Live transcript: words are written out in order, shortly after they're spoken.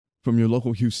From your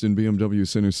local Houston BMW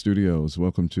Center studios,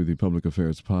 welcome to the Public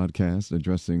Affairs Podcast,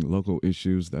 addressing local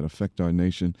issues that affect our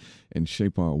nation and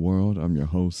shape our world. I'm your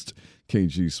host,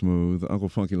 KG Smooth. Uncle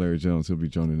Funky Larry Jones, he'll be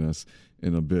joining us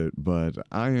in a bit, but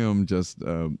I am just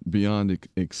beyond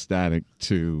ecstatic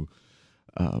to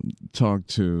talk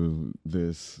to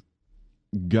this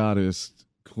goddess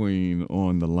queen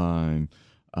on the line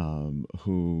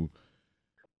who...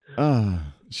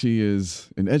 she is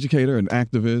an educator, an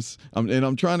activist, and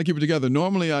I'm trying to keep it together.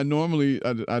 Normally I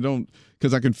don't,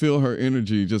 because I can feel her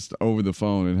energy just over the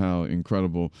phone and how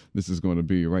incredible this is going to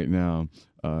be right now.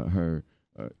 Her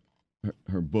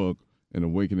book, An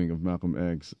Awakening of Malcolm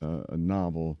X, a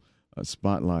novel,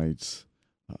 spotlights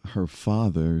her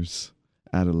father's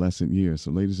adolescent years.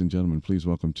 So, ladies and gentlemen, please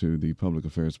welcome to the Public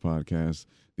Affairs Podcast,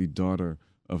 the daughter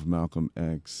of Malcolm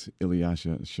X,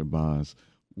 Ilyasah Shabazz.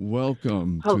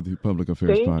 Welcome to the Public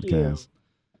Affairs Podcast.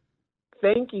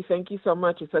 Thank you so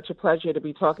much. It's such a pleasure to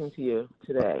be talking to you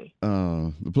today.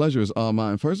 The pleasure is all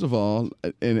mine. First of all,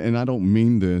 and I don't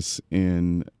mean this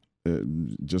in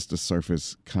just a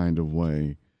surface kind of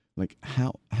way. Like,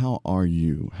 how are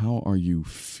you? How are you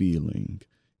feeling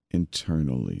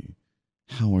internally?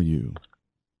 How are you?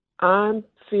 I'm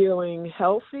feeling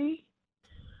healthy.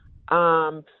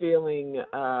 I'm feeling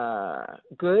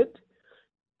good.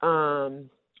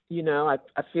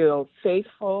 I feel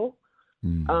faithful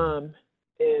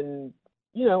in,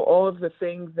 all of the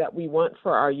things that we want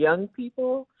for our young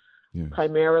people, yes.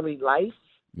 Primarily life,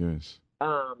 yes.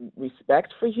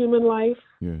 Respect for human life,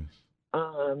 yes.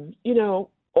 All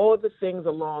of the things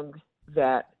along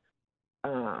that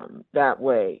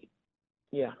way.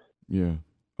 Yeah. Yeah.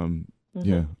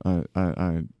 Yeah,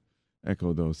 I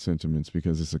echo those sentiments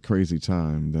because it's a crazy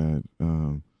time that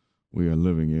we are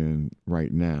living in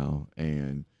right now,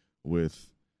 and with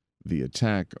the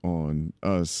attack on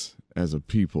us as a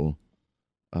people,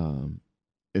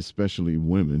 especially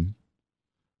women,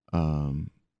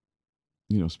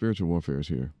 spiritual warfare is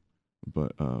here,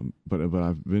 but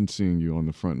I've been seeing you on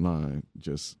the front line,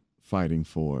 just fighting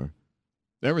for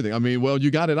everything. I mean, well,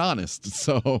 you got it honest,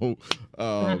 so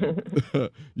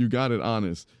you got it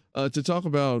honest. To talk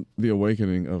about The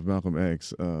Awakening of Malcolm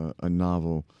X, a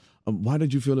novel. Why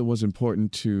did you feel it was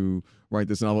important to write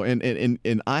this novel?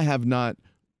 And I have not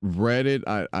read it.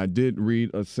 I did read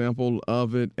a sample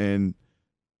of it, and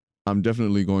I'm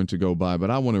definitely going to go by, but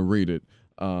I want to read it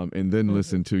and then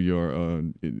listen to your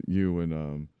you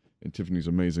and Tiffany's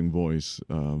amazing voice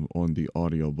on the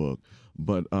audiobook.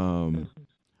 But and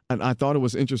I thought it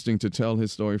was interesting to tell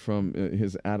his story from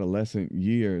his adolescent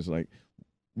years. Like,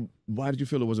 why did you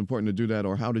feel it was important to do that,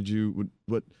 or how did you?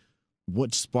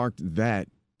 What sparked that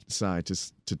side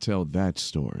to tell that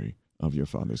story of your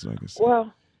father's legacy?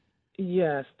 Well,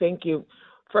 yes, thank you.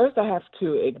 First, I have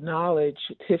to acknowledge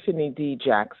Tiffany D.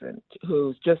 Jackson,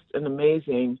 who's just an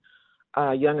amazing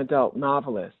young adult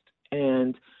novelist.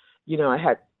 And, I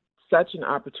had such an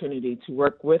opportunity to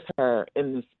work with her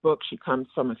in this book. She comes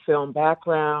from a film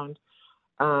background,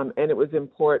 and it was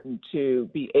important to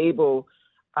be able,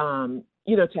 to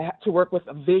work with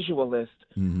a visualist,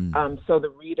 so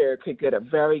the reader could get a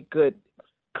very good,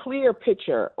 clear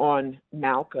picture on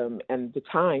Malcolm and the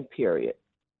time period,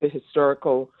 the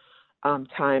historical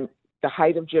time, the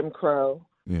height of Jim Crow,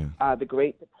 the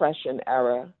Great Depression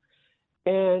era,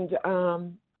 and,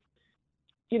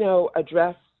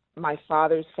 address my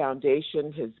father's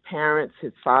foundation, his parents,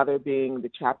 his father being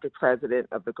the chapter president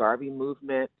of the Garvey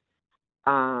movement,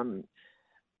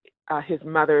 his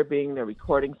mother being the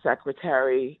recording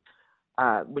secretary.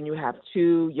 When you have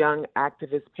two young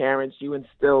activist parents, you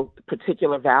instill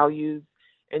particular values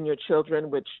in your children,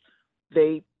 which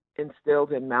they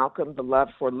instilled in Malcolm: the love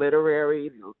for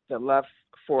literary, the love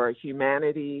for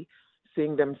humanity,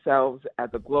 seeing themselves as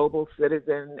a global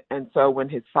citizen. And so when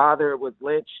his father was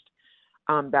lynched,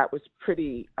 that was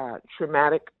pretty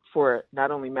traumatic for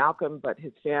not only Malcolm, but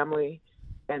his family.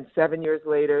 And 7 years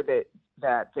later,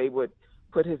 that they would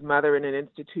put his mother in an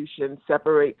institution,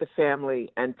 separate the family,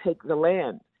 and take the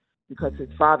land, because his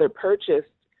father purchased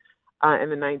in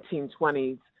the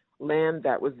 1920s land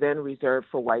that was then reserved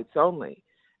for whites only.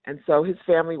 And so his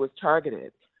family was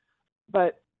targeted.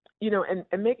 But,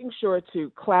 and making sure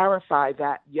to clarify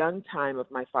that young time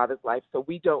of my father's life, so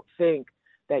we don't think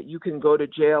that you can go to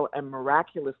jail and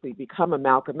miraculously become a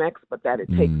Malcolm X, but that it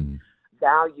takes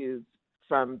values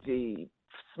from the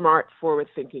smart,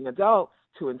 forward-thinking adults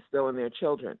to instill in their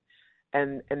children.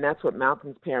 And that's what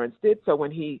Malcolm's parents did. So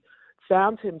when he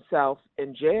found himself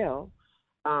in jail,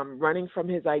 running from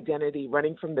his identity,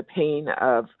 running from the pain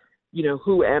of,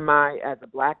 who am I as a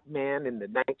Black man in the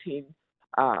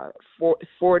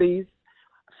 1940s,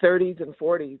 30s, and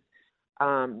 40s,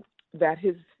 that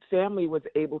his family was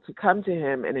able to come to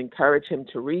him and encourage him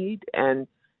to read and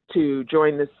to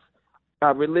join this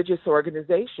religious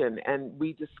organization. And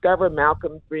we discover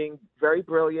Malcolm being very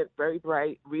brilliant, very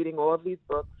bright, reading all of these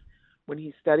books. When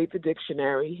he studied the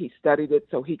dictionary, he studied it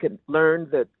so he could learn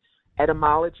the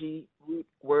etymology, root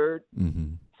word,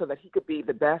 so that he could be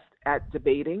the best at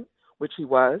debating, which he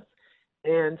was,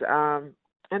 and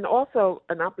also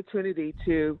an opportunity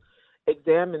to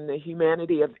examine the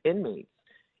humanity of inmates.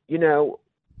 You know,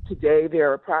 today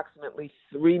there are approximately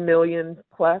 3 million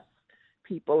plus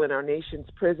people in our nation's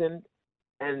prison,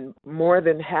 and more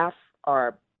than half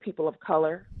are people of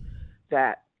color.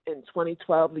 That in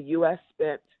 2012, the U.S.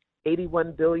 spent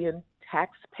 $81 billion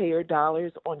taxpayer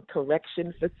dollars on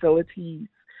correction facilities,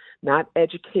 not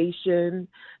education,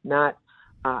 not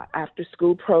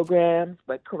after-school programs,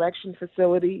 but correction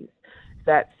facilities.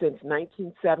 That since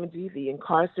 1970, the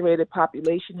incarcerated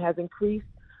population has increased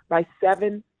by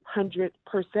 700%.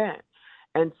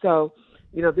 And so,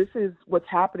 you know, this is what's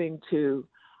happening to,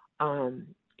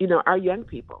 you know, our young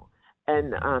people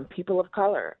and people of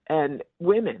color and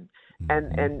women.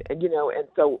 And you know, and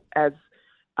so as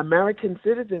American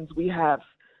citizens, we have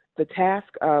the task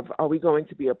of, are we going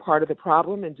to be a part of the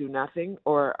problem and do nothing,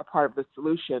 or a part of the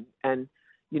solution and,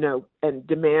 you know, and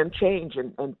demand change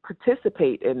and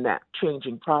participate in that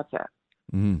changing process?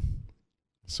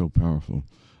 So powerful.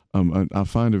 I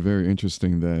find it very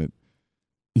interesting that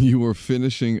you were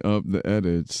finishing up the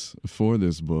edits for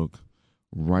this book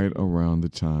right around the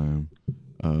time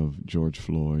of George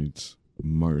Floyd's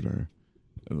murder.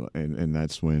 And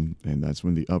that's when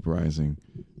the uprising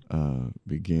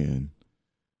began.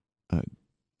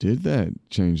 Did that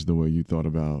change the way you thought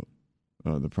about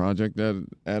the project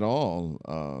at all?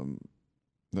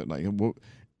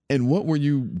 What were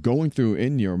you going through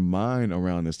in your mind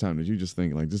around this time? Did you just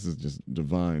think like this is just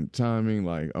divine timing?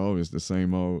 Like, oh, it's the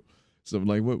same old. So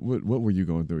like, what were you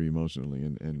going through emotionally,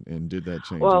 and did that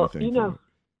change anything? You know,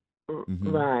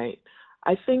 right.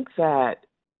 I think that,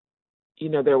 you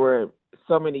know, there were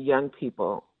so many young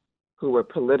people who were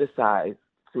politicized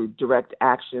through direct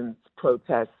actions,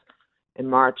 protests, and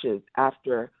marches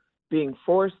after being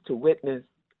forced to witness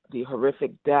the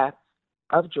horrific death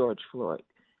of George Floyd.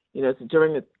 You know, it's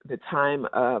during the time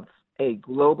of a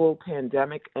global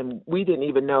pandemic, and we didn't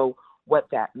even know what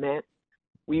that meant.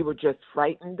 We were just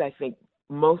frightened. I think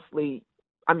mostly,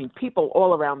 I mean, people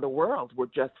all around the world were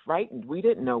just frightened. We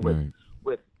didn't know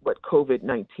what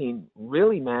COVID-19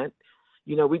 really meant.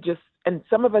 You know, and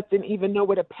some of us didn't even know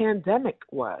what a pandemic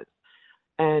was.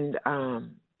 And,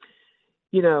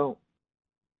 you know,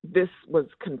 this was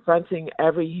confronting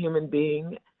every human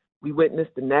being. We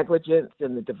witnessed the negligence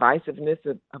and the divisiveness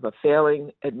of a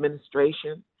failing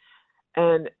administration.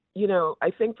 And, you know,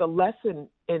 I think the lesson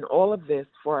in all of this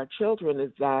for our children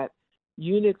is that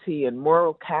unity and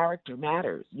moral character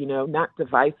matters, you know, not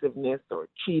divisiveness or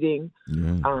cheating,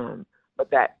 but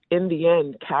that in the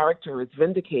end, character is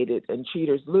vindicated and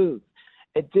cheaters lose.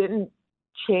 It didn't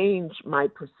change my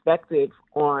perspective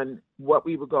on what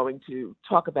we were going to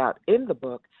talk about in the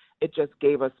book. It just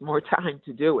gave us more time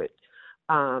to do it.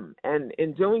 And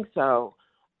in doing so,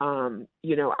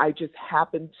 you know, I just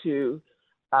happened to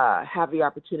have the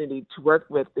opportunity to work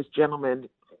with this gentleman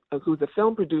who's a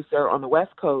film producer on the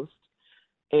West Coast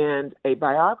and a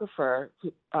biographer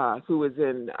who was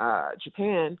in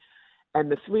Japan.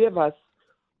 And the three of us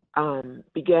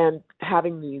began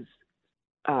having these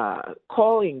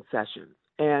calling sessions.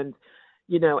 And,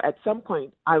 you know, at some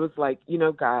point I was like, you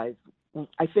know, guys,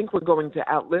 I think we're going to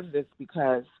outlive this,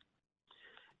 because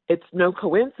it's no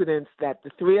coincidence that the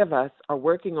three of us are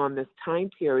working on this time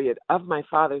period of my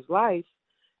father's life,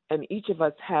 and each of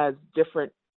us has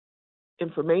different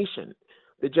information.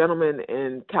 The gentleman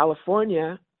in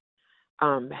California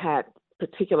had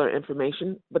particular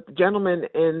information, but the gentleman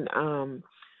in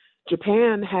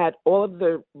Japan had all of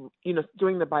the, you know,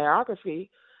 doing the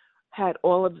biography, had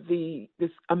all of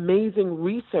this amazing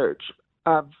research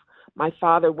of my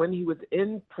father when he was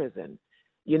in prison,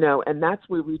 you know, and that's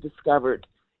where we discovered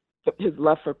his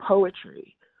love for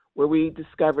poetry, where we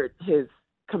discovered his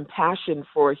compassion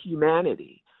for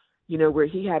humanity, you know, where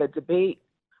he had a debate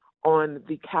on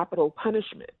the capital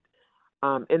punishment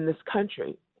in this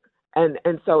country. And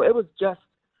so it was just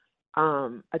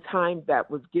a time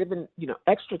that was given, you know,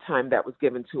 extra time that was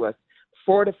given to us,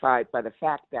 fortified by the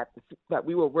fact that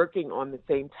we were working on the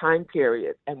same time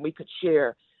period, and we could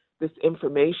share this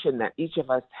information that each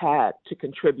of us had to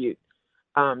contribute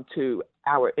to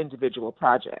our individual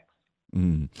projects.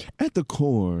 At the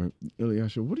core,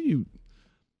 Ilyasah,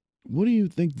 what do you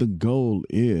think the goal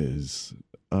is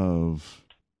of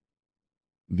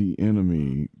the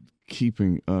enemy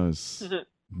keeping us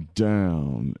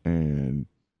down and,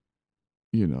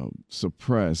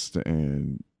 suppressed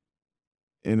and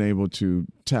unable to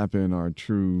tap in our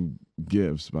true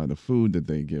gifts by the food that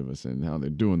they give us and how they're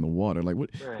doing the water. Like,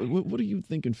 what do you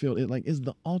think and feel? Is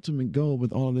the ultimate goal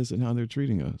with all this and how they're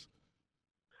treating us?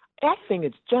 I think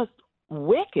it's just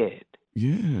wicked.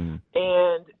 Yeah.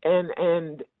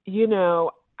 And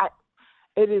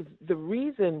it is the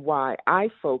reason why I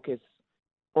focus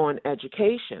on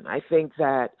education. I think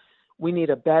that we need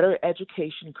a better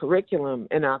education curriculum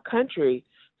in our country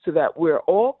so that we're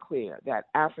all clear that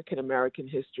African American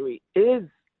history is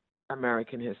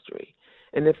American history.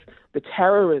 And if the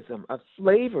terrorism of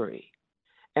slavery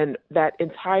and that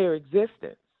entire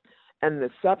existence and the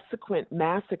subsequent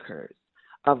massacres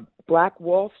of Black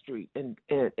Wall Street in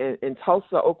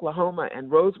Tulsa, Oklahoma,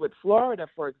 and Rosewood, Florida,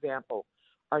 for example,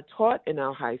 are taught in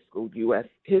our high school U.S.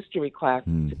 history class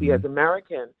to be as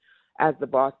American as the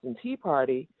Boston Tea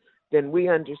Party, then we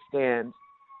understand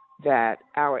that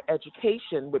our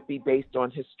education would be based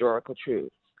on historical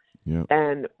truths. Yep.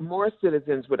 And more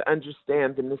citizens would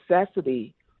understand the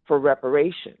necessity for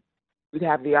reparation. We'd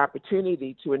have the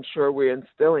opportunity to ensure we're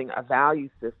instilling a value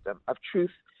system of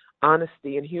truth,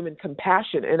 honesty, and human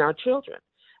compassion in our children,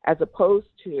 as opposed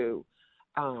to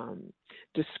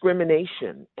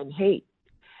discrimination and hate.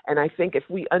 And I think if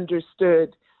we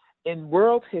understood in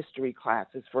world history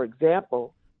classes, for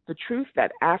example, the truth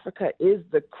that Africa is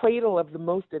the cradle of the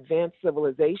most advanced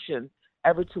civilization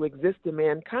ever to exist in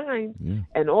mankind,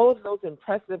 and all of those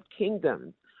impressive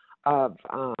kingdoms of,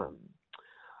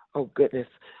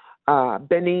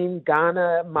 Benin,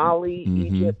 Ghana, Mali,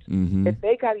 Egypt, if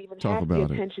they got even half the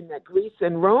attention that Greece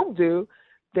and Rome do,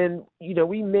 then,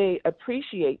 we may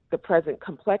appreciate the present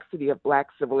complexity of Black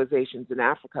civilizations in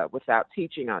Africa without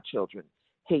teaching our children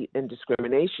hate and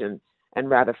discrimination, and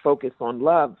rather focus on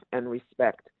love and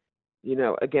respect,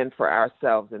 again, for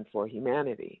ourselves and for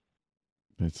humanity.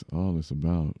 That's all it's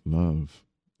about, love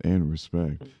and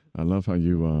respect. I love how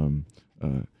you,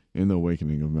 in The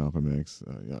Awakening of Malcolm X,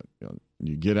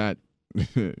 you get at,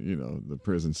 the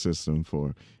prison system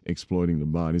for exploiting the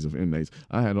bodies of inmates.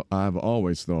 I've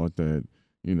always thought that,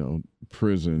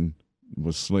 prison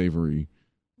was slavery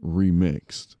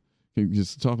remixed. Can you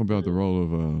just talk about the role of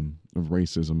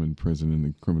racism in prison and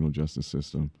the criminal justice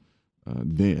system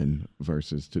then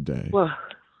versus today? Well,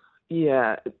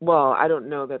 yeah. Well, I don't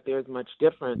know that there's much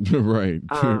difference. Right.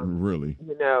 Really.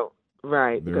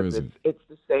 Right. There because isn't. it's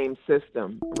the same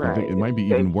system. Right. I think it might be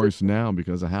even worse now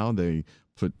because of how they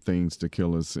put things to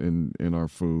kill us in our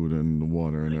food and the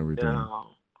water and everything. No.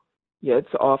 Yeah,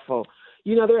 it's awful.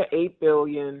 There are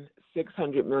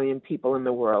 8,600,000,000 people in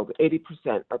the world.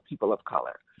 80% are people of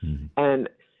color. Mm-hmm. And,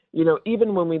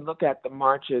 even when we look at the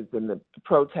marches and the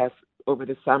protests over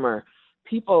the summer,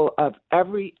 people of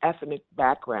every ethnic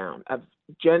background, of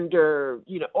gender,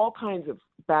 all kinds of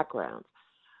backgrounds,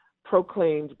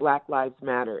 proclaimed Black Lives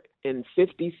Matter in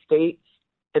 50 states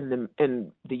in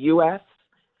the U.S.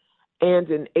 and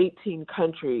in 18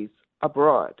 countries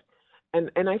abroad.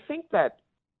 And I think that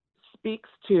speaks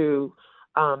to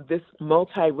this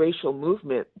multiracial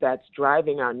movement that's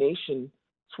driving our nation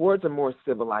towards a more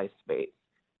civilized space.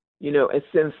 A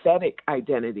synthetic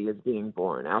identity is being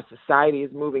born. Our society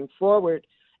is moving forward,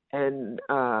 and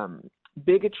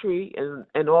bigotry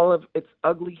and all of its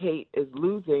ugly hate is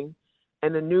losing,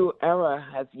 and a new era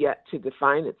has yet to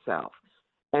define itself.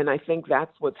 And I think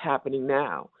that's what's happening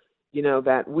now,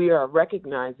 that we are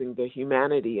recognizing the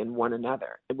humanity in one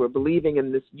another. And we're believing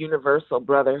in this universal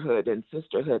brotherhood and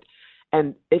sisterhood.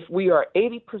 And if we are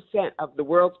 80% of the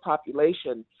world's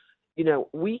population,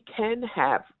 we can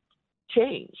have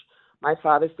change. My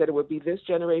father said it would be this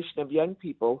generation of young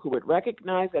people who would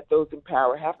recognize that those in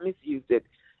power have misused it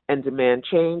and demand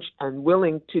change and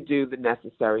willing to do the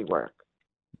necessary work.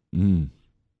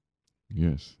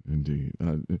 Yes, indeed.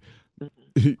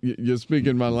 You're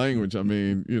speaking my language. I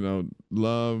mean,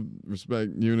 love,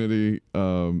 respect, unity.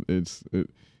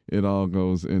 It all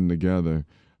goes in together.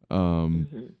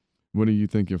 What do you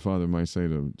think your father might say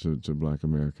to Black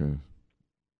America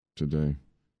today,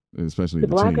 especially the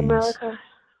Black teens? America?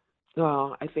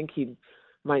 Well, I think he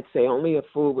might say only a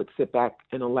fool would sit back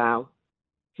and allow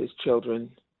his children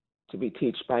to be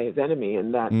taught by his enemy,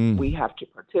 and that we have to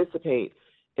participate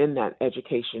in that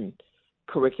education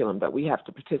curriculum, that we have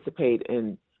to participate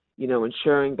in,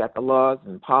 ensuring that the laws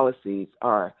and policies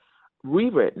are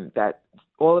rewritten, that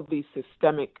all of these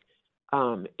systemic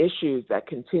issues that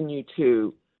continue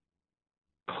to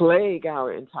plague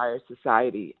our entire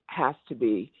society has to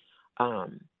be,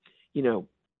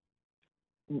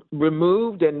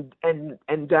 removed and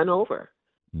done over.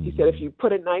 He said, if you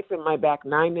put a knife in my back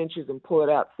 9 inches and pull it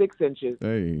out 6 inches,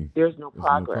 Hey, there's no there's no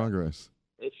progress. progress.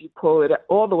 If you pull it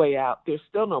all the way out, there's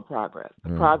still no progress. The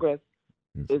Right. progress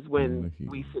It's is in when the heat.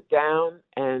 we sit down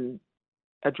and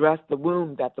address the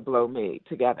wound that the blow made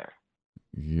together.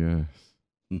 Yes,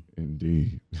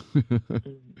 indeed.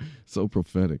 Mhm. So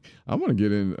prophetic. I want to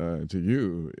get in to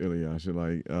you, Ilyasah.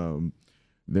 Like,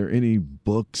 there any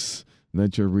books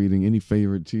that you're reading? Any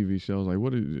favorite TV shows? Like,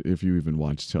 if you even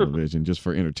watch television, just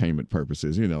for entertainment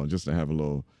purposes? Just to have a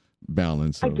little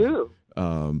balance. I do.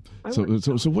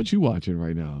 So what you watching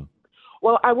right now?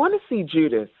 Well, I want to see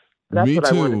Judas. That's Me what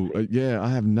too. I want to see. Yeah, I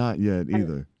have not yet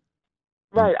either.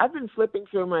 Right. I've been flipping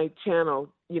through my channel,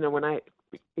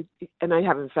 and I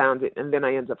haven't found it, and then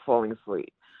I end up falling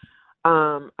asleep.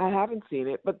 I haven't seen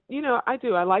it, but I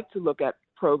do. I like to look at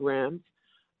programs.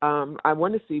 I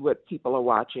want to see what people are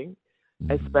watching,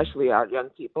 especially our young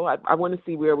people. I want to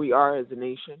see where we are as a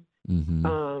nation.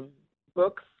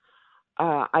 Books.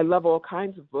 I love all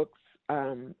kinds of books,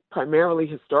 primarily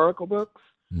historical books.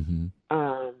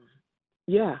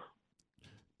 Yeah.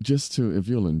 Just to, if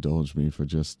you'll indulge me for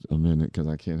just a minute, because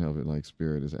I can't help it, like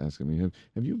Spirit is asking me,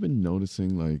 have you been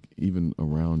noticing, like, even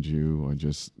around you or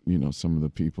just, some of the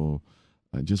people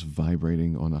just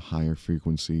vibrating on a higher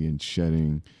frequency and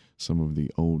shedding some of the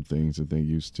old things that they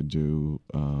used to do,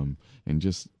 and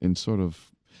sort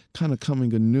of kind of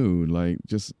coming anew, like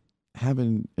just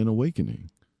having an awakening?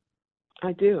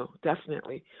 I do,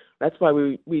 definitely. That's why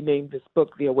we named this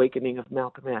book The Awakening of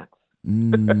Malcolm X.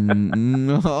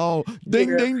 Oh,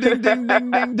 ding, ding, ding, ding, ding,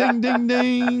 ding, ding, ding,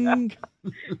 ding.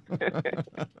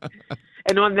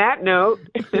 And on that note,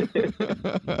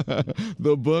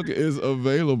 the book is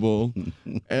available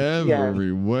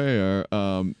everywhere.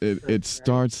 It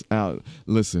starts out.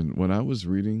 Listen, when I was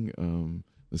reading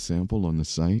the sample on the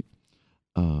site,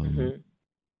 in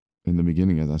the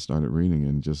beginning, as I started reading,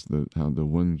 and just how the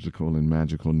whimsical and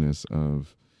magicalness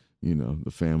of, the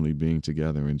family being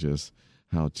together, and just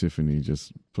how Tiffany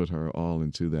just put her all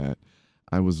into that.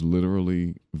 I was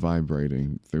literally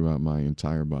vibrating throughout my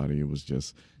entire body. It was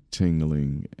just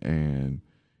tingling, and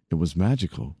it was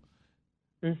magical.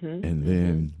 And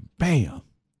then, bam,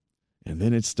 and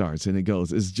then it starts and it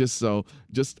goes. It's just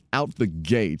out the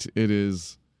gate. It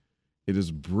is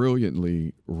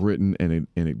brilliantly written, and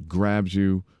it grabs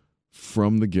you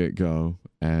from the get-go,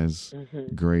 as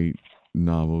great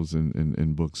novels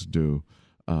and books do.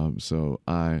 So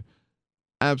I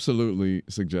absolutely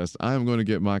suggest. I am going to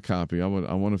get my copy. I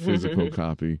want a physical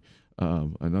copy.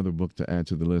 Another book to add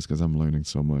to the list, because I'm learning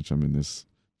so much. I'm in this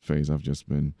phase. I've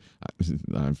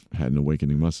had an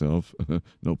awakening myself,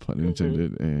 no pun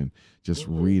intended, and just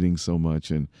reading so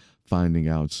much and finding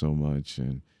out so much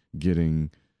and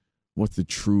getting what the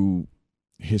true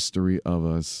history of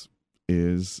us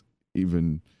is,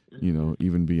 even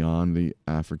beyond the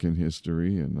African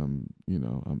history, and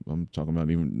I'm talking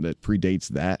about even that predates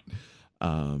that.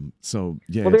 So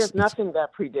yeah. Well, there's nothing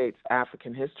that predates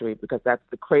African history, because that's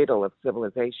the cradle of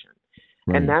civilization.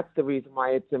 Right. And that's the reason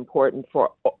why it's important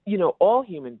for, all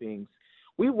human beings.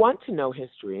 We want to know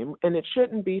history, and it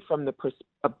shouldn't be from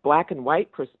a black and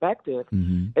white perspective.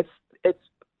 It's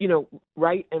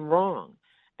right and wrong.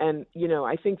 And,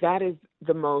 I think that is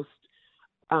the most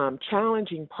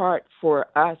challenging part for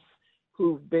us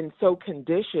who've been so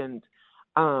conditioned,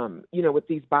 with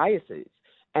these biases.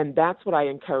 And that's what I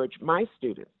encourage my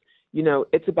students.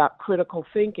 It's about critical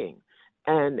thinking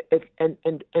and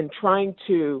trying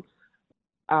to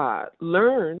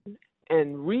learn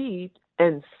and read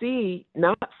and see,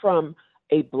 not from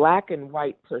a black and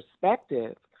white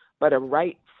perspective, but a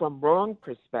right from wrong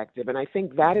perspective. And I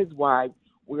think that is why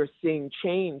we're seeing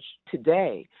change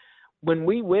today. When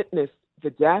we witnessed the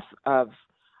death of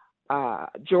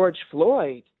George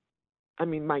Floyd, I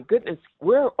mean, my goodness,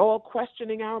 we're all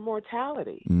questioning our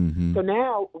mortality. So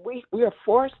now we are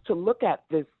forced to look at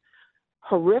this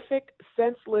horrific,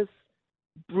 senseless,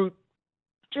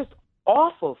 just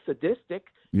awful, sadistic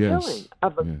killing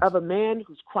of a man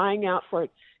who's crying out for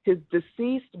his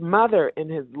deceased mother in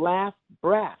his last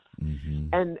breath.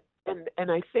 And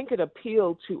I think it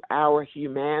appealed to our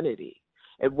humanity.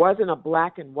 It wasn't a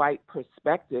black and white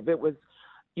perspective. It was,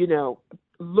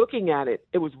 looking at it,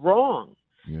 it was wrong.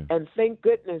 And thank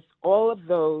goodness all of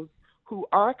those who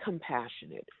are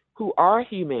compassionate, who are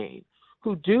humane,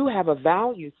 who do have a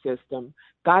value system,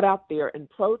 got out there and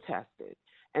protested.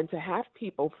 And to have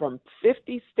people from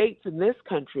 50 states in this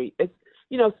country, it's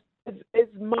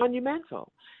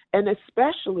monumental. And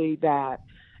especially that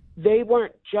they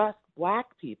weren't just black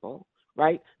people,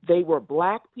 right? They were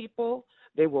black people,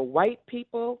 they were white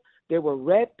people, there were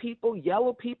red people,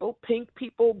 yellow people, pink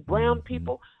people, brown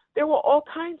people. there were all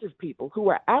kinds of people who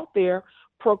were out there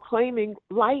proclaiming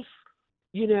life,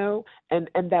 and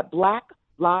that Black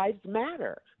lives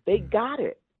matter. They got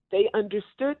it. They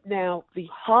understood now the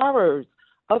horrors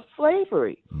of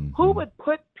slavery. Mm-hmm. Who would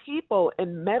put people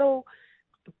in metal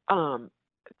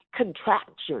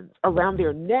contraptions around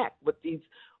their neck with these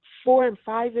 4 and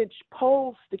 5 inch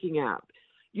poles sticking out?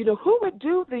 Who would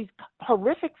do these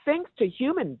horrific things to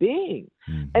human beings?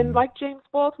 Mm-hmm. And like James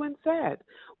Baldwin said,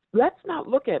 let's not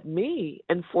look at me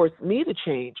and force me to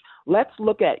change. Let's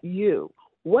look at you.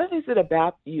 What is it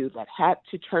about you that had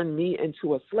to turn me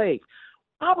into a slave?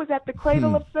 I was at the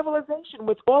cradle of civilization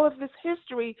with all of this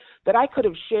history that I could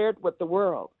have shared with the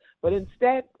world. But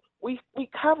instead, we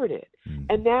covered it.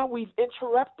 And now we've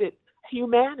interrupted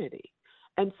humanity.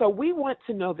 And so we want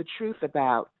to know the truth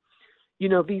about,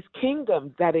 these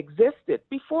kingdoms that existed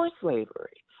before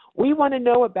slavery. We want to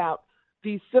know about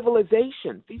these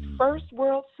civilizations, these first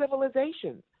world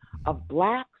civilizations of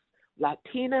Blacks,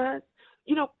 Latinas,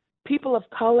 people of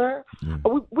color.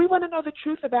 We want to know the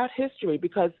truth about history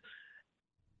because,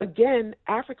 again,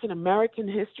 African American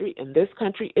history in this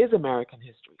country is American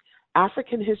history.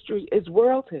 African history is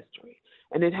world history,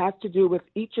 and it has to do with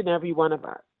each and every one of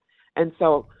us. And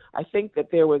so I think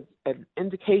that there was an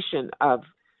indication of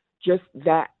just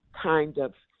that kind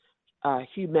of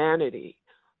humanity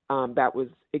that was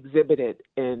exhibited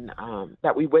in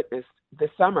that we witnessed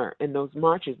this summer in those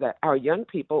marches that our young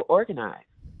people organized.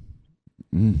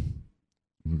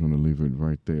 We're going to leave it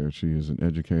right there. She is an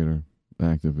educator,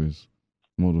 activist,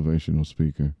 motivational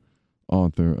speaker,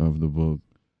 author of the book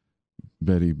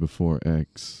Betty Before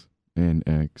X and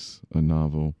X, a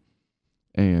novel,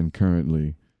 and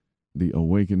currently The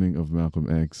Awakening of Malcolm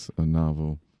X, a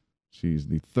novel. She's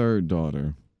the third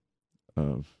daughter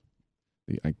of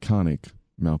the iconic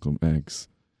Malcolm X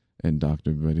and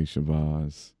Dr. Betty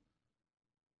Shabazz,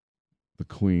 the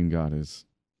Queen Goddess,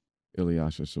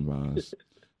 Ilyasah Shabazz.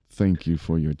 Thank you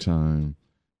for your time.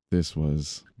 This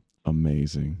was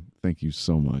amazing. Thank you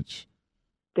so much.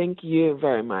 Thank you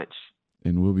very much.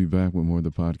 And we'll be back with more of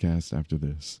the podcast after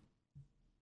this.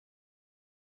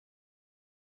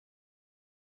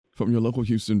 From your local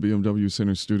Houston BMW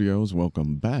Center studios,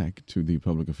 welcome back to the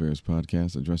Public Affairs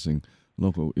Podcast, addressing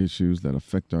local issues that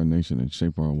affect our nation and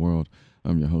shape our world.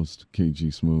 I'm your host,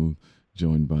 KG Smooth,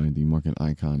 joined by the market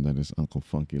icon that is Uncle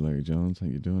Funky Larry Jones. How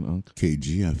you doing, Uncle?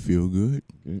 KG, I feel good.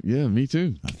 Yeah, me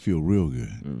too. I feel real good.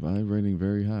 Vibrating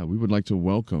very high. We would like to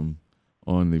welcome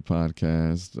on the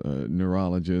podcast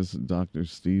neurologist Dr.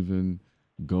 Stephen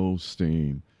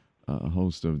Goldstein,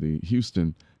 host of the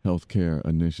Houston Healthcare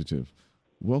Initiative.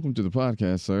 Welcome to the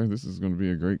podcast, sir. This is going to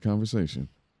be a great conversation.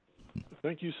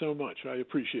 Thank you so much. I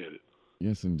appreciate it.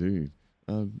 Yes, indeed.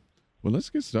 Well,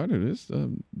 let's get started.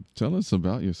 Tell us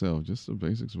about yourself, just the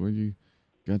basics, where you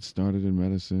got started in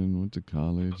medicine, went to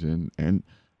college, and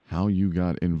how you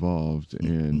got involved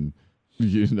in,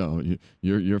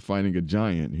 you're fighting a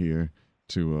giant here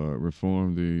to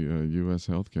reform the U.S.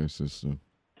 healthcare system.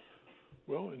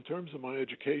 Well, in terms of my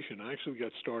education, I actually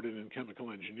got started in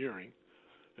chemical engineering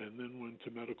and then went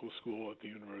to medical school at the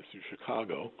University of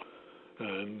Chicago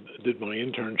and did my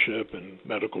internship and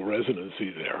medical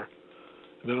residency there.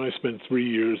 And then I spent 3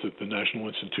 years at the National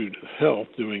Institute of Health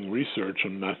doing research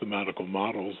on mathematical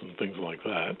models and things like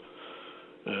that.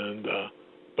 And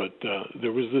but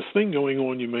there was this thing going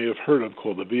on you may have heard of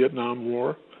called the Vietnam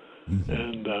War.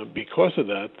 And because of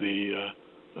that, the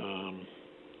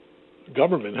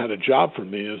government had a job for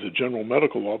me as a general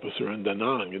medical officer in Da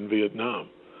Nang in Vietnam.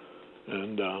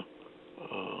 And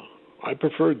I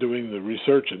preferred doing the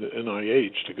research at the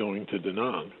NIH to going to Da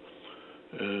Nang.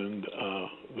 And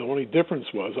the only difference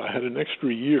was I had an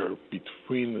extra year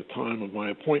between the time of my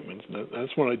appointments. And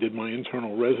that's when I did my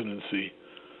internal residency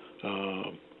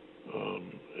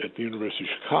at the University of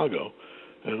Chicago.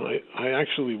 And I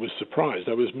actually was surprised.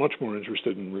 I was much more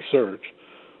interested in research,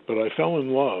 but I fell in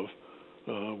love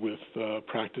with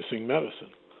practicing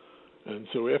medicine. And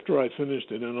so after I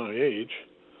finished at NIH,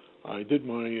 I did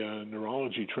my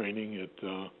neurology training at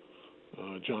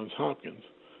Johns Hopkins.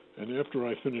 And after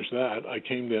I finished that, I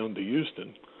came down to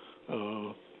Houston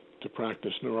to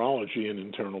practice neurology and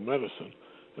internal medicine.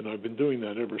 And I've been doing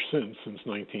that ever since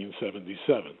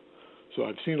 1977. So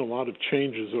I've seen a lot of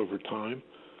changes over time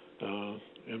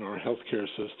in our healthcare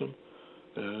system.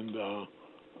 And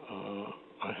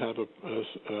I have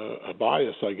a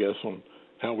bias, I guess, on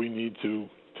how we need to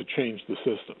change the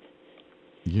system.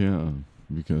 Yeah,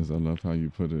 because I love how you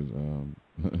put it,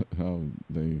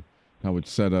 how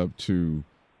it's set up to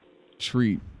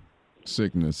treat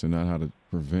sickness and not how to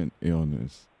prevent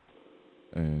illness.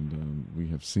 And we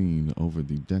have seen over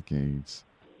the decades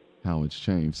how it's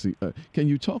changed. See, can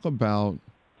you talk about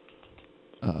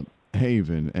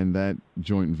Haven and that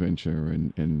joint venture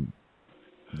and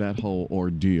that whole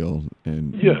ordeal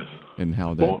and Yes. and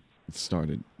how that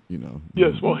started?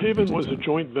 Yes. Well, Haven was a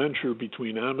joint venture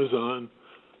between Amazon,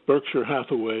 Berkshire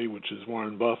Hathaway, which is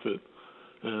Warren Buffett,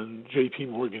 and J.P.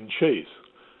 Morgan Chase,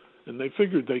 and they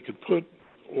figured they could put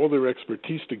all their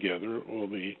expertise together, all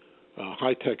the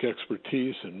high-tech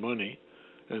expertise and money,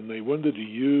 and they wanted to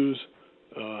use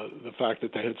the fact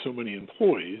that they had so many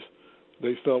employees.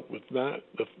 They felt with that,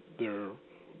 their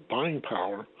buying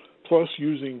power, plus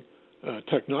using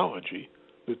technology,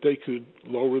 that they could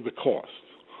lower the costs.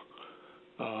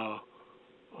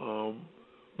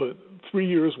 But 3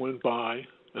 years went by,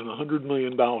 and $100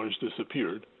 million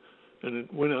disappeared, and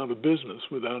it went out of business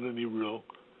without any real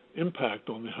impact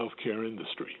on the healthcare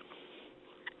industry.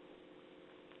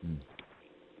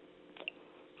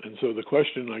 And so the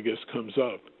question, I guess, comes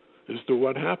up as to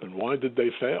what happened. Why did they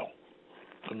fail?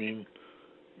 I mean,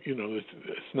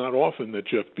 it's not often that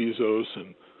Jeff Bezos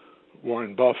and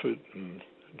Warren Buffett and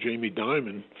Jamie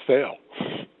Dimon fail,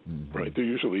 right? They're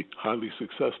usually highly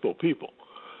successful people.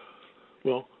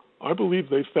 Well, I believe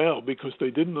they failed because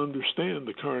they didn't understand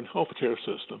the current healthcare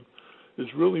system is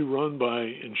really run by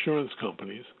insurance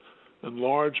companies and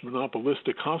large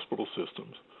monopolistic hospital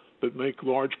systems that make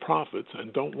large profits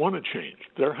and don't want to change.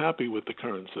 They're happy with the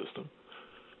current system.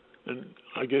 And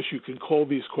I guess you can call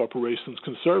these corporations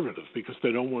conservative because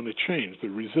they don't want to change.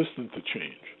 They're resistant to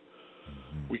change.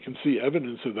 We can see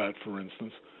evidence of that, for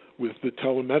instance, with the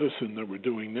telemedicine that we're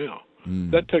doing now.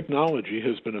 That technology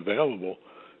has been available,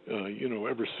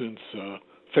 ever since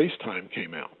FaceTime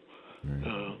came out.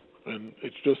 And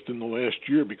it's just in the last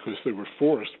year because they were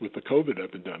forced with the COVID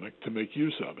epidemic to make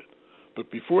use of it.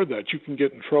 But before that, you can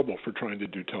get in trouble for trying to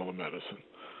do telemedicine.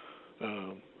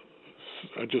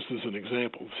 Just as an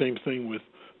example, same thing with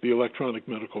the electronic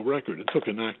medical record. It took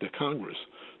an act of Congress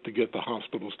to get the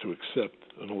hospitals to accept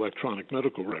an electronic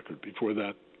medical record. Before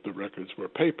that, the records were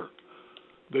paper.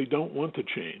 They don't want to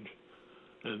change,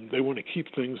 and they want to keep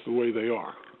things the way they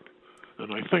are.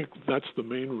 And I think that's the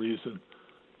main reason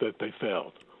that they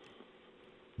failed.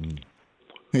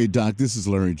 Hey, Doc, this is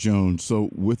Larry Jones. So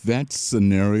with that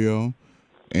scenario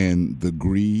and the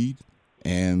greed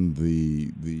and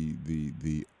the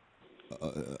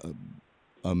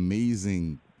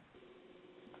amazing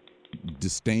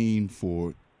disdain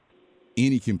for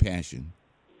any compassion,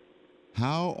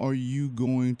 how are you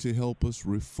going to help us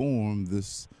reform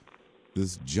this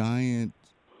giant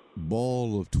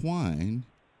ball of twine?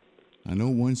 I know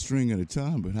one string at a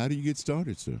time, but how do you get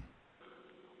started, sir?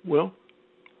 Well,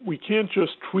 we can't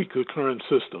just tweak the current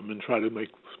system and try to make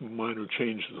minor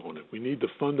changes on it. We need to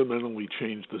fundamentally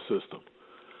change the system.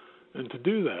 And to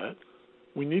do that,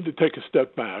 we need to take a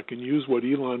step back and use what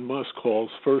Elon Musk calls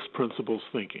first principles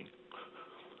thinking.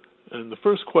 And the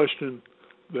first question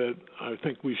that I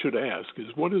think we should ask is,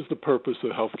 what is the purpose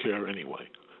of healthcare anyway?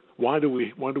 Why do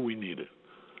we need it?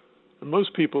 And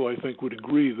most people, I think, would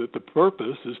agree that the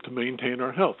purpose is to maintain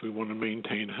our health. We want to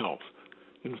maintain health.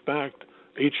 In fact,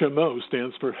 HMO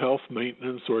stands for Health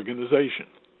Maintenance Organization,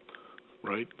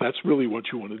 right? That's really what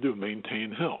you want to do,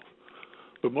 maintain health.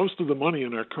 But most of the money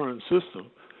in our current system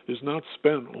is not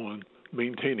spent on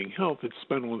maintaining health. It's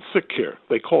spent on sick care.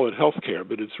 They call it health care,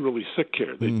 but it's really sick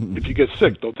care. If you get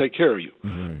sick, they'll take care of you.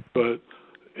 But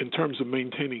in terms of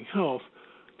maintaining health,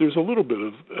 there's a little bit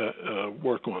of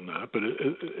work on that, but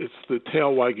it's the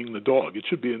tail wagging the dog. It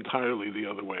should be entirely the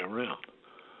other way around.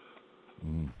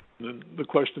 And the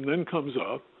question then comes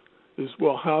up is,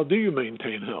 well, how do you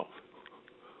maintain health?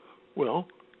 Well,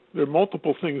 there are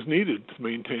multiple things needed to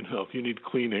maintain health. You need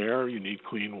clean air, you need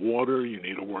clean water, you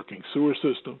need a working sewer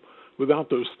system. Without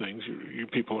those things, you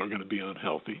people are going to be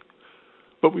unhealthy.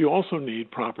 But we also need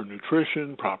proper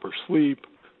nutrition, proper sleep,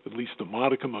 at least a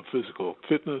modicum of physical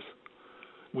fitness.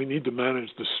 We need to manage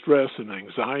the stress and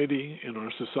anxiety in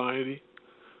our society.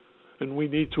 And we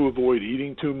need to avoid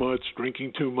eating too much,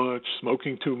 drinking too much,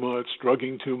 smoking too much,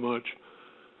 drugging too much.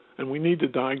 And we need to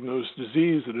diagnose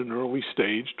disease at an early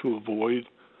stage to avoid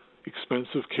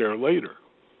expensive care later.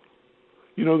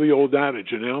 You know the old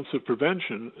adage, an ounce of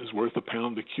prevention is worth a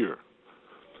pound of cure.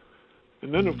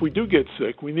 And then if we do get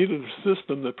sick, we need a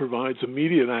system that provides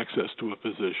immediate access to a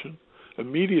physician,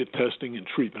 immediate testing and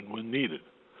treatment when needed.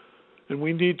 And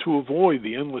we need to avoid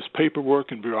the endless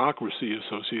paperwork and bureaucracy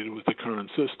associated with the current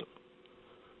system.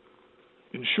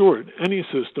 In short, any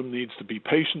system needs to be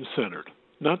patient-centered,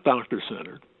 not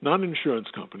doctor-centered, not insurance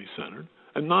company-centered,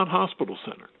 and not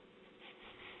hospital-centered.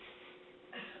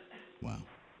 Wow.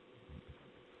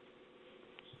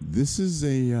 This is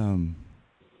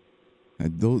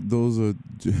those are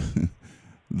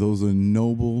Those are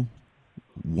noble,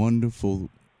 wonderful.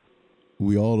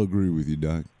 We all agree with you,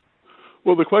 Doc.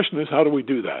 Well, the question is, how do we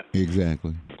do that?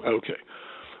 Exactly. Okay.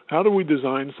 How do we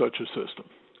design such a system?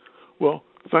 Well,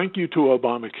 thank you to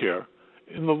Obamacare.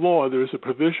 In the law, there is a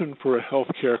provision for a health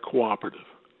care cooperative.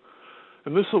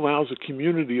 And this allows a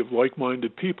community of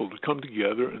like-minded people to come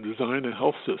together and design a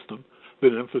health system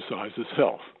that emphasizes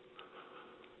health.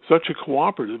 Such a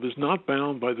cooperative is not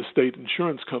bound by the state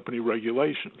insurance company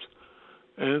regulations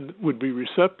and would be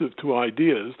receptive to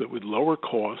ideas that would lower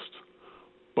costs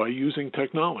by using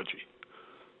technology.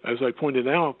 As I pointed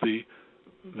out, the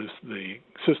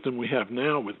system we have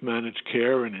now with managed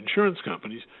care and insurance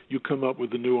companies, you come up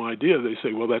with a new idea, they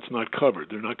say, well, that's not covered.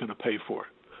 They're not going to pay for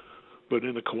it. But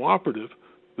in a cooperative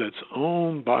that's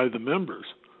owned by the members,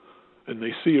 and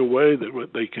they see a way that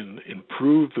they can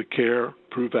improve the care,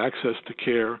 improve access to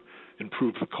care,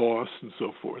 improve the costs, and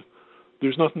so forth,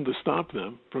 there's nothing to stop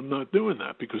them from not doing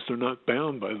that because they're not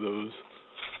bound by those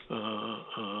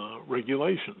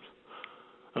regulations.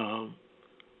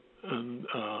 And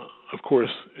of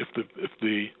course, if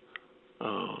the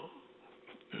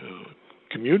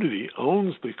community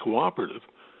owns the cooperative,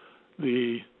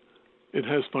 it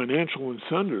has financial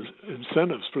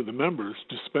incentives for the members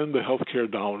to spend the healthcare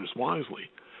dollars wisely,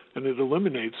 and it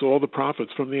eliminates all the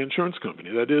profits from the insurance company.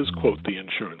 That is, quote, the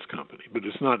insurance company, but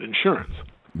it's not insurance.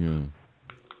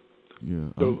 Yeah.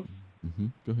 So,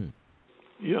 Go ahead.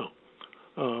 Yeah.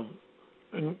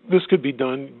 And this could be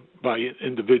done by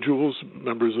individuals,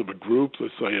 members of a group.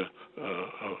 Let's say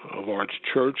a large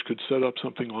church could set up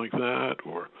something like that,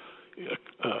 or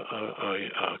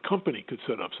a company could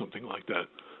set up something like that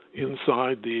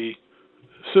inside the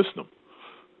system.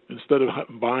 Instead of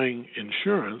buying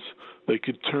insurance, they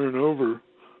could turn over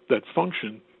that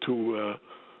function to a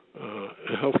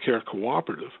healthcare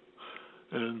cooperative.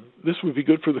 And this would be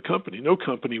good for the company. No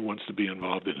company wants to be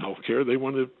involved in healthcare.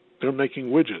 They're making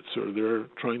widgets, or they're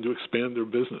trying to expand their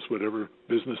business, whatever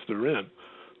business they're in.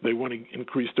 They want to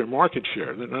increase their market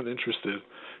share. They're not interested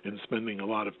in spending a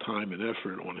lot of time and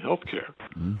effort on healthcare.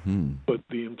 Mm-hmm. But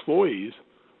the employees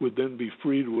would then be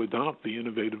free to adopt the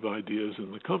innovative ideas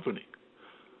in the company.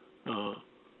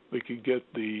 They could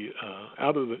get the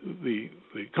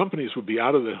companies would be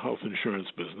out of the health insurance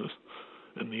business,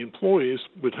 and the employees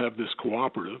would have this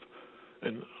cooperative.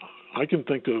 And I can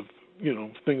think of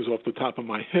things off the top of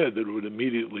my head that would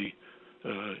immediately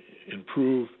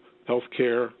improve health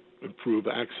care, improve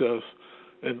access.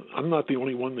 And I'm not the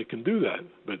only one that can do that.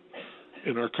 But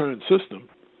in our current system,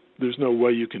 there's no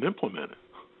way you can implement it.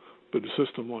 But a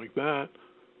system like that,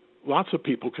 lots of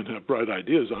people can have bright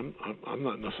ideas. I'm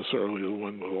not necessarily the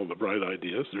one with all the bright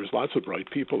ideas. There's lots of bright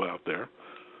people out there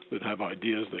that have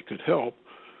ideas that could help,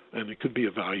 and it could be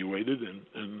evaluated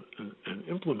and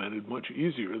implemented much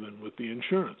easier than with the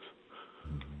insurance.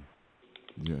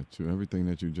 Yeah, to everything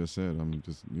that you just said, I'm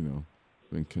just,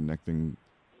 been connecting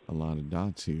a lot of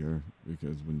dots here,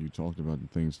 because when you talked about the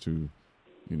things to,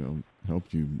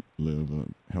 help you live a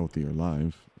healthier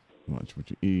life, watch what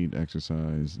you eat,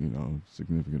 exercise,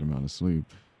 significant amount of sleep.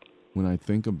 When I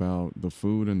think about the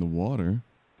food and the water,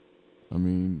 I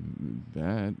mean,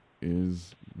 that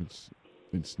is,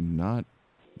 it's not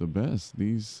the best.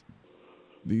 These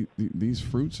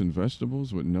fruits and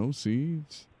vegetables with no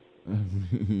seeds, I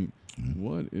mean,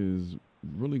 what is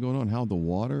really going on? How the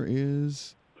water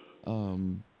is,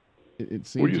 it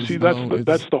seems. Well, you see,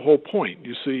 that's the whole point.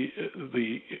 You see,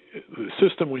 the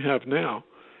system we have now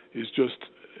is just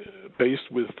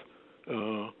based with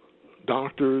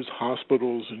doctors,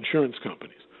 hospitals, insurance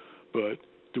companies. But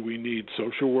do we need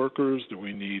social workers? Do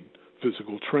we need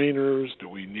physical trainers? Do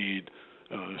we need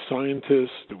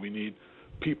scientists? Do we need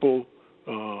people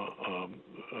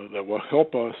that will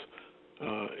help us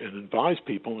and advise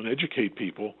people and educate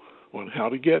people on how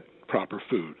to get proper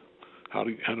food, how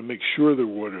to make sure their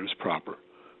water is proper?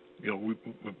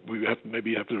 We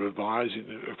have to advise,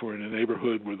 if we're in a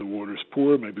neighborhood where the water is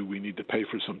poor, maybe we need to pay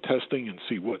for some testing and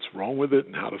see what's wrong with it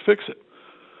and how to fix it.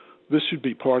 This should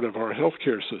be part of our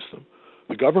healthcare system.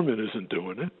 The government isn't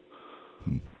doing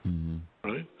it,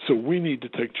 right? So we need to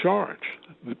take charge,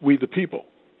 we the people,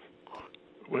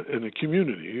 in a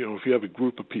community. If you have a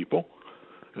group of people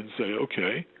and say,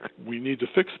 okay, we need to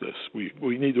fix this.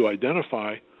 We need to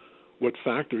identify what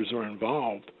factors are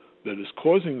involved that is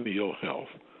causing the ill health,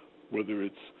 whether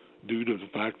it's due to the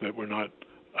fact that we're not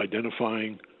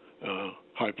identifying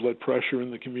high blood pressure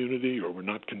in the community, or we're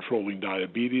not controlling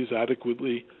diabetes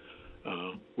adequately.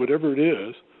 Whatever it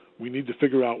is, we need to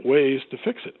figure out ways to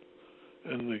fix it.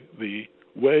 And the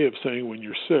way of saying, when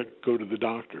you're sick, go to the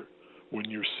doctor. When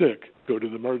you're sick, go to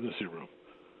the emergency room.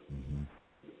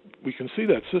 We can see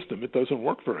that system. It doesn't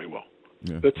work very well.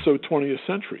 Yeah. That's so 20th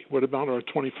century. What about our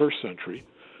 21st century?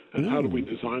 And how do we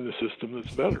design the system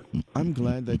that's better? I'm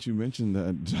glad that you mentioned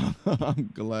that. I'm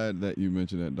glad that you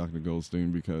mentioned that, Dr.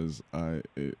 Goldstein, because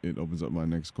it opens up my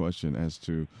next question as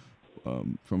to,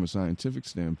 from a scientific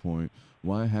standpoint,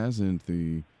 why hasn't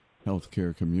the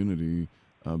healthcare community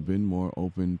been more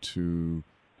open to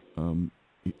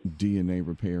DNA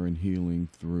repair and healing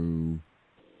through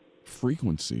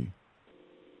frequency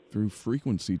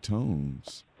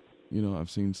tones? You know, I've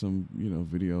seen some,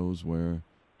 videos where,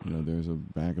 there's a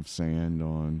bag of sand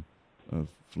on a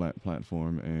flat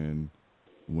platform, and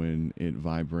when it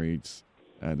vibrates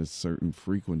at a certain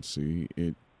frequency,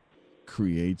 it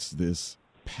creates this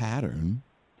pattern.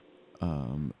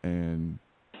 And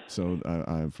so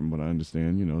from what I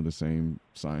understand, the same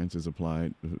science is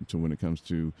applied to when it comes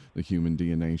to the human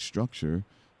DNA structure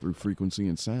through frequency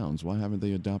and sounds. Why haven't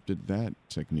they adopted that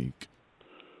technique?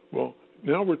 Well,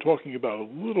 now we're talking about a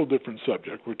little different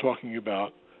subject. We're talking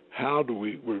about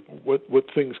what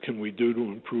things can we do to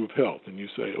improve health? And you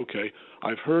say, okay,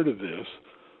 I've heard of this.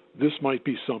 This might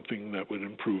be something that would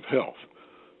improve health.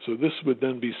 So this would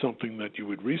then be something that you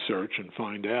would research and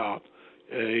find out,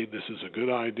 A, this is a good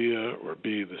idea, or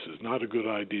B, this is not a good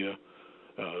idea.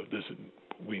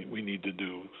 We need to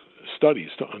do studies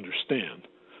to understand.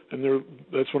 And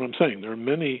that's what I'm saying. There are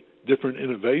many different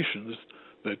innovations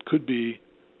that could be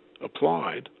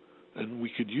applied, and we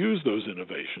could use those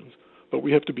innovations, but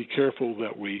we have to be careful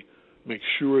that we make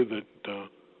sure that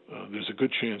there's a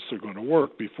good chance they're going to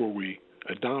work before we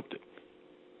adopt it.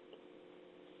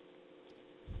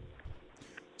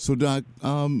 So, Doc,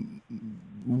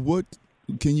 what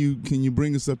can you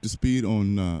bring us up to speed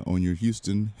on your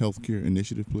Houston Healthcare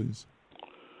Initiative, please?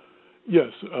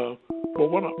 Yes. Well,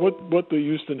 what the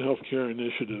Houston Healthcare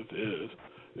Initiative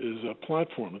is a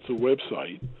platform. It's a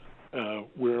website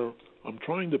where I'm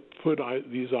trying to put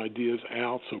these ideas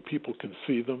out so people can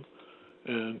see them,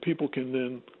 and people can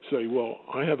then say, well,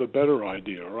 I have a better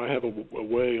idea, or I have a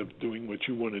way of doing what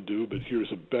you want to do, but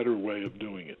here's a better way of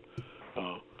doing it.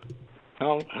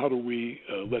 How do we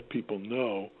let people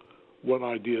know what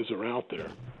ideas are out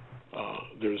there?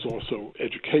 There's also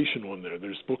education on there.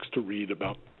 There's books to read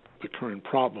about the current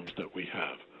problems that we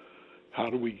have.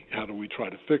 How do we try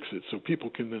to fix it so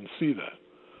people can then see that?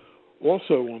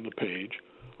 Also on the page,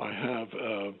 I have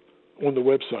on the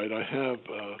website I have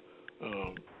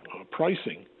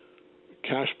pricing,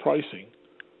 cash pricing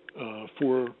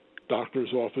for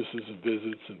doctors' offices and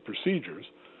visits and procedures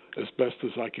as best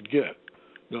as I could get.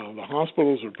 Now, the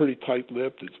hospitals are pretty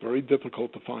tight-lipped. It's very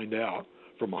difficult to find out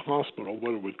from a hospital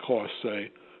what it would cost,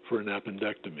 say, for an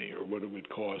appendectomy or what it would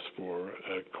cost for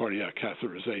a cardiac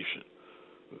catheterization.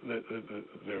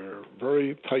 They're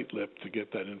very tight-lipped to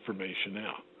get that information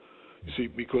out. You see,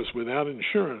 because without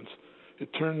insurance,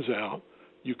 it turns out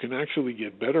you can actually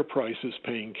get better prices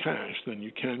paying cash than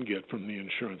you can get from the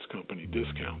insurance company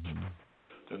discounts.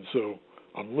 And so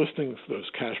I'm listing those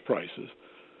cash prices,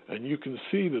 and you can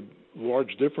see the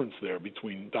large difference there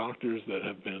between doctors that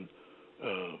have been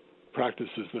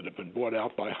practices that have been bought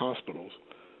out by hospitals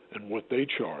and what they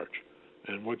charge,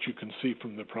 and what you can see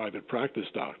from the private practice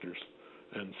doctors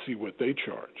and see what they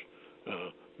charge.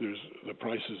 The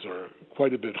prices are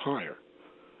quite a bit higher.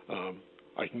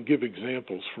 I can give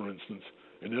examples. For instance,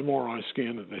 an MRI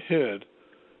scan of the head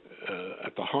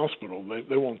at the hospital,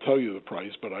 they won't tell you the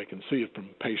price, but I can see it from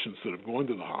patients that have gone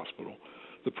to the hospital.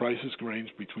 The prices range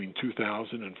between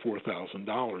 $2,000 and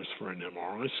 $4,000 for an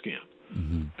MRI scan,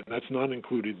 and that's not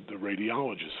included the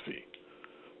radiologist fee.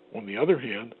 On the other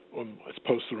hand, it's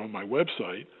posted on my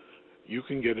website, you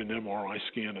can get an MRI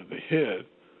scan of the head,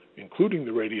 including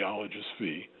the radiologist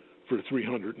fee, for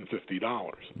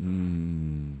 $350.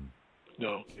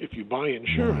 Now, if you buy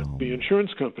insurance, the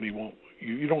insurance company won't.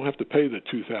 You don't have to pay the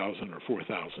 $2,000 or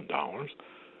 $4,000.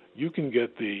 You can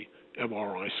get the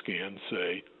MRI scan,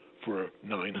 say, for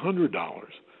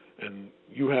 $900, and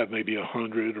you have maybe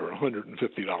 $100 or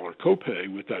 $150 copay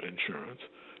with that insurance,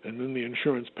 and then the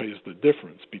insurance pays the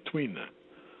difference between that.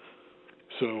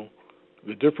 So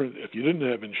the difference, if you didn't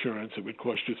have insurance, it would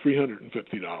cost you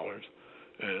 $350.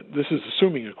 And this is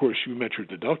assuming, of course, you met your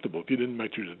deductible. If you didn't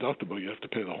met your deductible, you have to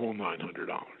pay the whole $900.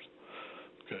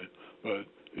 Okay, but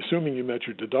assuming you met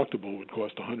your deductible, it would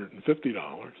cost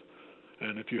 $150.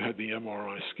 And if you had the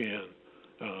MRI scan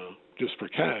just for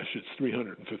cash, it's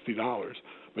 $350.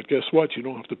 But guess what? You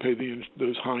don't have to pay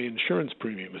those high insurance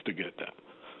premiums to get that.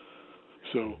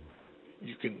 So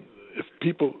you can, if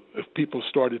people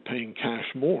started paying cash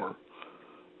more,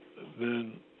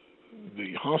 then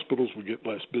the hospitals would get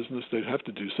less business. They'd have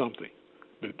to do something.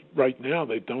 But right now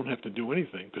they don't have to do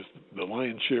anything because the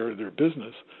lion's share of their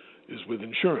business is with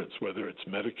insurance, whether it's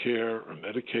Medicare or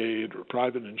Medicaid or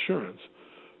private insurance.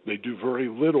 They do very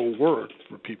little work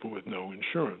for people with no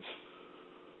insurance.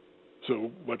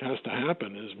 So what has to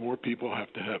happen is more people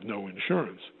have to have no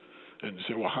insurance. And you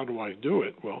say, well, how do I do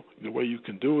it? Well, the way you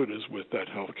can do it is with that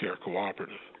healthcare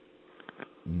cooperative.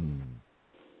 Mm.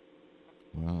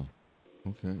 Wow.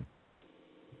 Okay.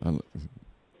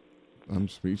 I'm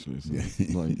speechless.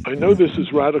 Like, I know this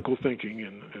is radical thinking,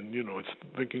 and it's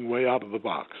thinking way out of the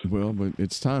box. Well, but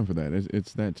it's time for that.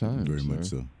 It's that time. Very sir. much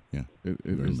so. Yeah.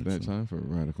 It's that time for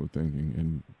radical thinking,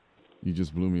 and you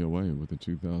just blew me away with the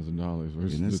 $2,000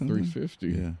 versus the $350.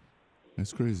 Yeah,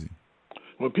 that's crazy.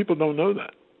 Well, people don't know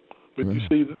that. But Right. you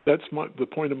see, that's the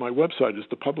point of my website is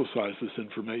to publicize this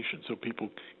information so people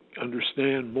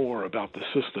understand more about the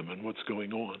system and what's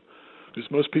going on.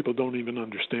 Because most people don't even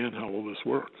understand how all this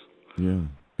works. Yeah.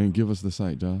 And give us the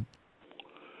site, Doc.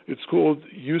 It's called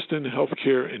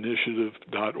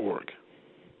HoustonHealthCareInitiative.org.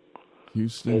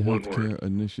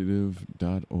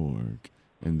 HoustonHealthCareInitiative.org.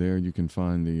 And there you can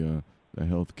find the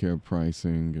healthcare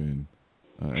pricing and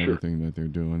everything that they're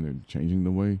doing. They're changing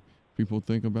the way people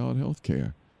think about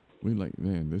healthcare.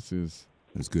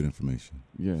 That's good information.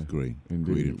 Yeah. It's great.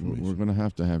 Indeed. Great information. We're going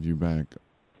to have you back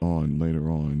on later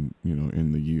on,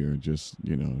 in the year, just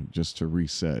to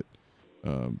reset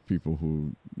people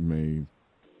who may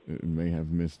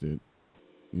have missed it,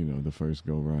 the first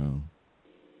go round.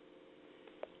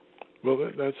 Well,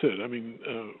 that's it. I mean,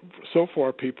 so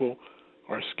far people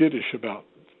are skittish about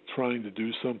trying to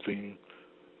do something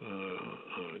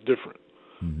different.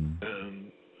 Mm-hmm.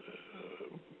 And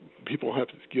people have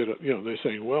to get, they're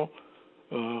saying, well,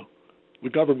 the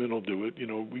government will do it.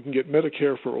 We can get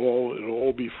Medicare for all. It'll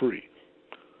all be free.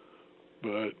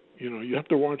 But, you have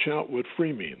to watch out what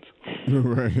free means.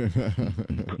 Right.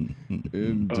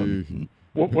 Indeed.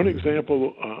 One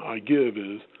example I give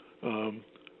is,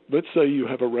 let's say you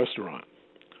have a restaurant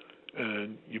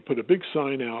and you put a big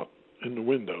sign out in the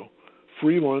window,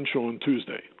 free lunch on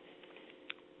Tuesday.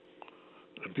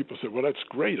 And people say, well, that's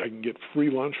great. I can get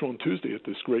free lunch on Tuesday at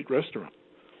this great restaurant.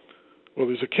 Well,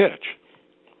 there's a catch.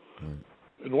 Right.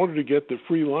 In order to get the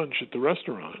free lunch at the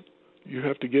restaurant, you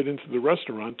have to get into the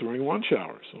restaurant during lunch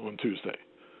hours on Tuesday.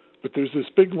 But there's this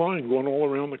big line going all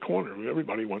around the corner.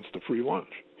 Everybody wants the free lunch.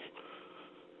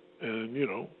 And,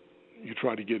 you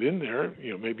try to get in there.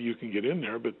 Maybe you can get in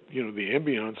there, but, the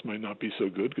ambiance might not be so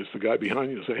good because the guy behind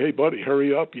you will say, hey, buddy,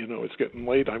 hurry up. It's getting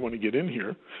late. I want to get in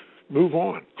here. Move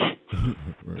on.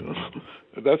 Right.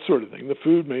 That sort of thing. The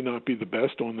food may not be the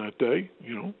best on that day.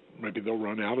 Maybe they'll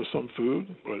run out of some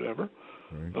food, whatever.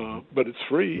 Right. But it's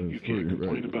free. But You it's can't free,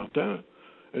 complain right. about that.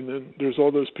 And then there's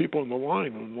all those people in the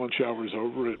line when lunch hour's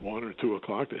over at 1 or 2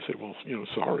 o'clock. They say, well,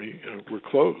 sorry, we're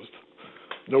closed.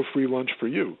 No free lunch for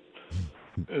you.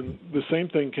 And the same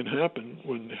thing can happen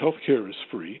when health care is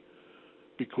free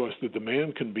because the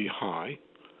demand can be high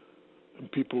and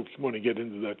people want to get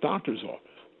into that doctor's office.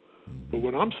 But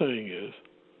what I'm saying is,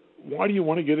 why do you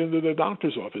want to get into the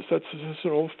doctor's office? That's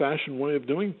an old-fashioned way of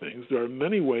doing things. There are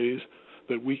many ways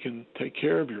that we can take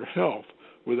care of your health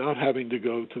without having to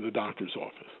go to the doctor's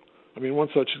office. I mean, one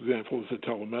such example is the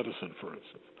telemedicine, for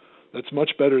instance. That's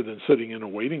much better than sitting in a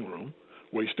waiting room,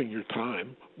 wasting your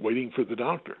time waiting for the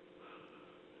doctor.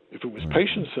 If it was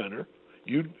patient center,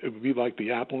 it would be like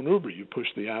the app on Uber. You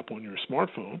push the app on your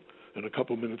smartphone, and a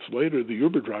couple minutes later, the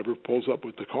Uber driver pulls up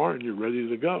with the car, and you're ready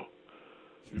to go.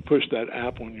 You push that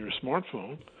app on your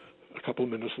smartphone, a couple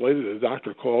of minutes later, the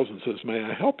doctor calls and says, may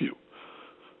I help you?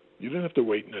 You didn't have to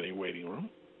wait in any waiting room.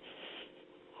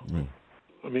 Right.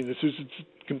 I mean, it's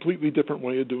a completely different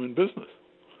way of doing business.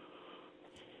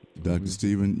 Dr.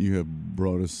 Stephen, you have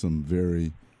brought us some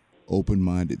very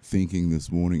open-minded thinking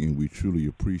this morning, and we truly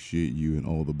appreciate you, and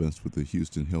all the best with the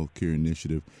Houston Healthcare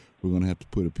Initiative. We're going to have to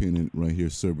put a pin in it right here,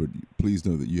 sir, but please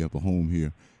know that you have a home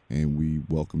here, and we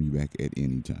welcome you back at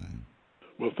any time.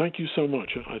 Well, thank you so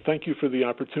much. I thank you for the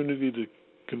opportunity to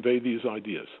convey these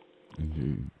ideas.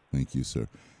 Indeed. Thank you, sir.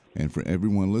 And for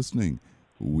everyone listening,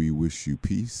 we wish you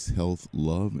peace, health,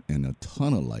 love, and a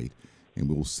ton of light, and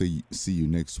we'll see you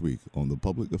next week on the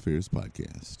Public Affairs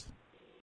Podcast.